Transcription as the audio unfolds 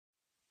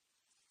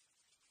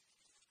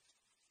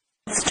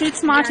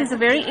StreetSMART is a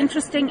very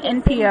interesting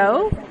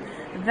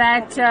NPO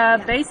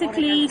that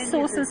basically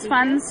sources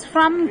funds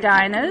from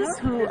diners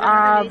who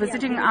are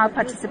visiting our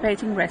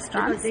participating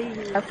restaurants.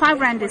 5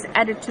 Rand is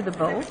added to the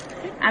bill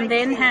and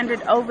then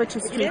handed over to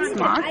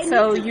StreetSMART.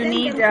 So you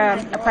need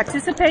a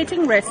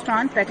participating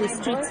restaurant that is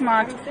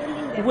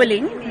StreetSMART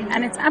willing,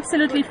 and it's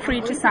absolutely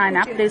free to sign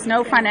up. There's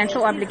no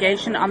financial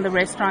obligation on the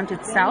restaurant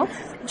itself.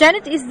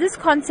 Janet, is this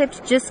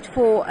concept just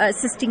for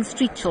assisting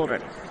street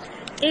children?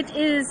 It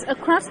is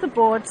across the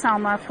board,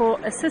 Salma, for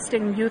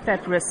assisting youth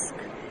at risk.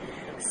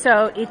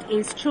 So it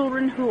is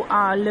children who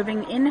are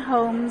living in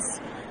homes,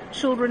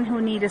 children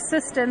who need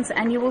assistance,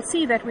 and you will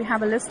see that we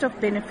have a list of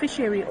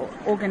beneficiary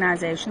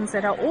organizations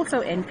that are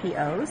also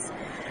NPOs.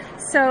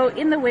 So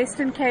in the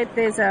Western Cape,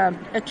 there's a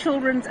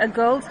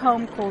girls'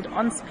 home called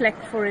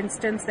Onsplek, for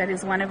instance, that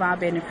is one of our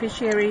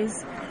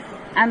beneficiaries.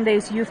 And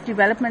there's youth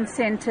development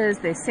centers,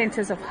 there's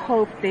centers of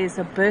hope, there's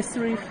a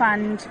bursary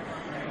fund,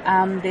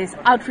 there's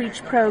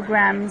outreach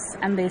programs,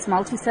 and there's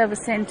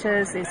multi-service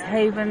centers, there's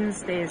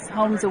havens, there's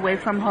homes away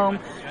from home.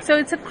 So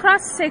it's a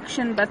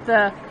cross-section, but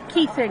the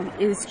key thing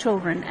is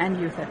children and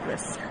youth at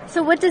risk.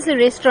 So what does a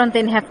restaurant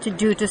then have to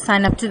do to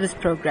sign up to this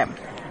program?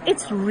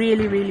 It's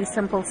really, really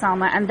simple,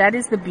 Salma, and that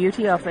is the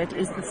beauty of it,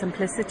 is the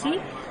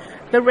simplicity.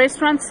 The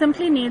restaurant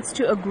simply needs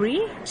to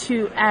agree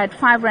to add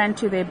 5 Rand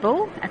to their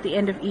bill at the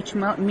end of each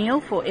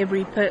meal for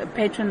every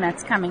patron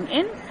that's coming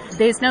in.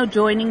 There's no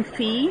joining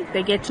fee.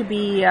 They get to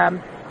be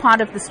part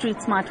of the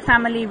StreetSMART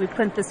family. We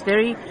print this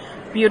very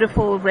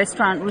beautiful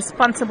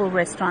responsible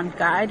restaurant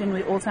guide, and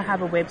we also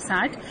have a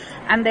website.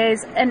 And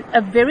there's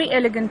a very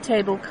elegant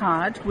table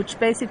card which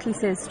basically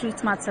says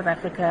StreetSMART South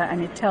Africa,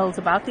 and it tells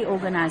about the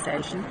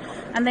organization.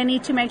 And they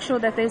need to make sure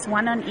that there's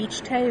one on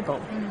each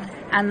table,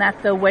 and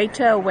that the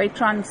waiter or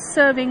waitron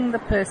serving the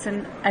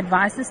person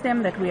advises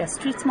them that we are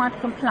StreetSMART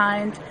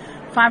compliant,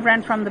 5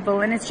 Rand from the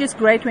bill. And it's just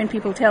great when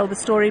people tell the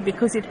story,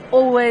 because it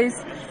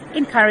always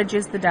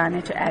encourages the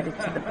diner to add it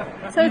to the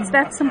bill. So it's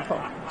that simple.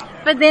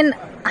 But then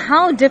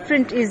how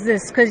different is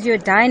this? Because you're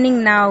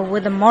dining now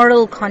with a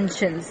moral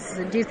conscience.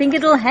 Do you think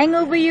it'll hang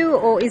over you,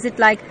 or is it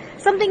like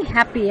something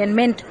happy and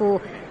meant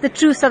for the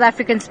true South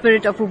African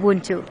spirit of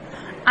Ubuntu?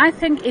 I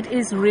think it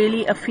is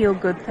really a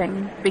feel-good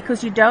thing,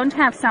 because you don't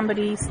have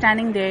somebody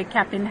standing there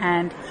cap in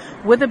hand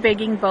with a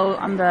begging bowl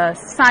on the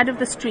side of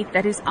the street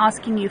that is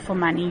asking you for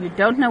money. You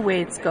don't know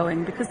where it's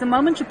going, because the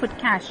moment you put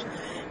cash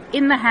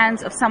in the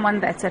hands of someone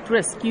that's at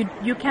risk,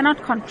 you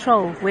cannot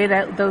control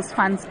where those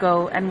funds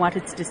go and what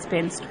it's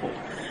dispensed for.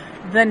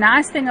 The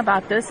nice thing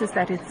about this is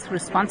that it's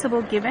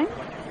responsible giving.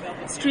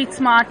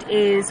 StreetSMART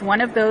is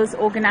one of those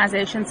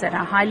organizations that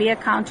are highly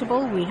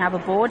accountable. We have a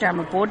board. I'm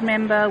a board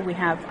member. We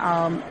have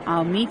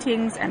our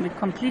meetings, and we're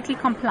completely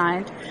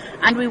compliant.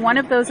 And we're one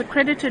of those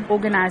accredited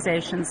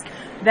organizations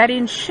that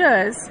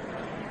ensures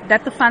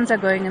that the funds are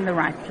going in the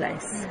right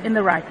place, in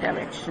the right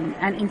direction,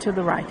 and into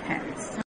the right hands.